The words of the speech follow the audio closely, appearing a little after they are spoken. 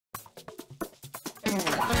My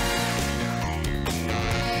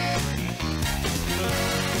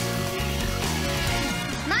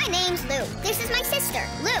name's Lou. This is my sister,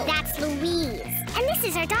 Lou. That's Louise. And this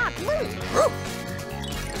is our dog, Louie.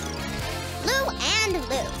 Lou and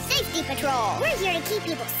Lou. Safety Patrol. We're here to keep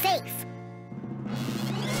people safe.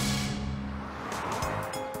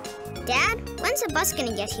 Dad, when's the bus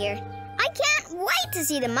gonna get here? I can't wait to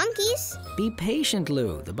see the monkeys. Be patient,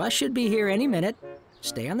 Lou. The bus should be here any minute.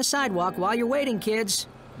 Stay on the sidewalk while you're waiting, kids.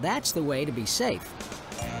 That's the way to be safe.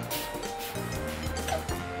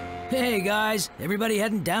 Hey, guys. Everybody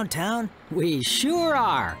heading downtown? We sure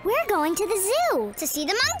are. We're going to the zoo. To see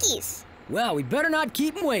the monkeys. Well, we better not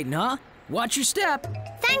keep them waiting, huh? Watch your step.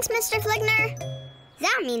 Thanks, Mr. Fligner.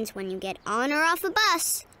 That means when you get on or off a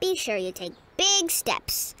bus, be sure you take big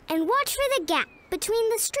steps. And watch for the gap between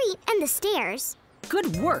the street and the stairs.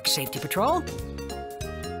 Good work, Safety Patrol.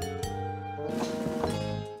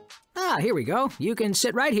 Ah, here we go. You can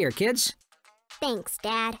sit right here, kids. Thanks,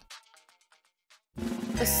 Dad.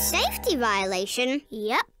 A safety violation?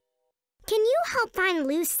 Yep. Can you help find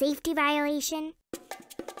Lou's safety violation?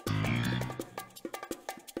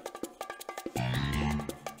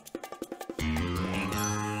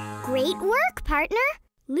 Great work, partner.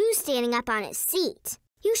 Lou's standing up on his seat.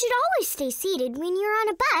 You should always stay seated when you're on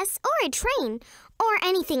a bus or a train or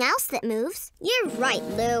anything else that moves. You're right,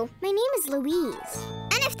 Lou. My name is Louise.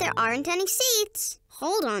 And if there aren't any seats,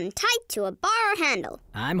 hold on tight to a bar or handle.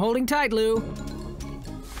 I'm holding tight, Lou.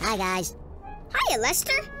 Hi, guys. Hiya,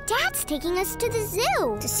 Lester. Dad's taking us to the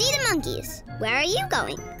zoo. To see the monkeys. Where are you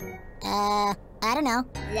going? I don't know.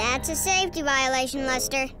 That's a safety violation,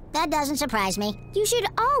 Lester. That doesn't surprise me. You should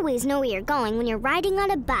always know where you're going when you're riding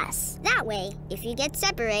on a bus. That way, if you get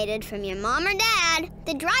separated from your mom or dad,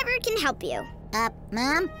 the driver can help you.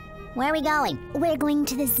 Mom? Where are we going? We're going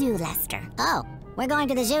to the zoo, Lester. Oh, we're going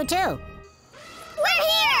to the zoo, too. We're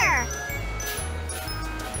here!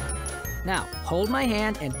 Now, hold my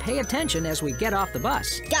hand and pay attention as we get off the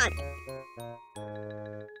bus. Got it.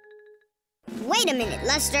 Wait a minute,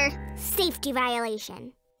 Lester. Safety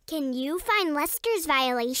violation. Can you find Lester's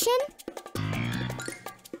violation?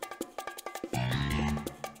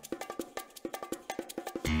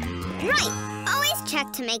 Right. Always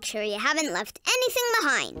check to make sure you haven't left anything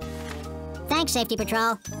behind. Thanks, Safety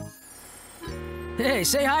Patrol. Hey,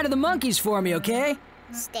 say hi to the monkeys for me, okay?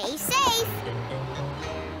 Stay safe.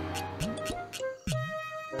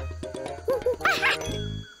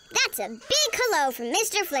 That's a big hello from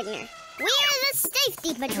Mr. Fligner. We're the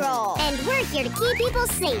Safety Patrol. And we're here to keep people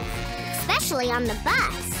safe, especially on the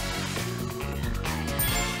bus.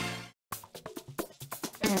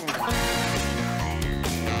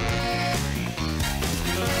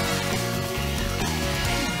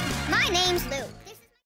 My name's Lou.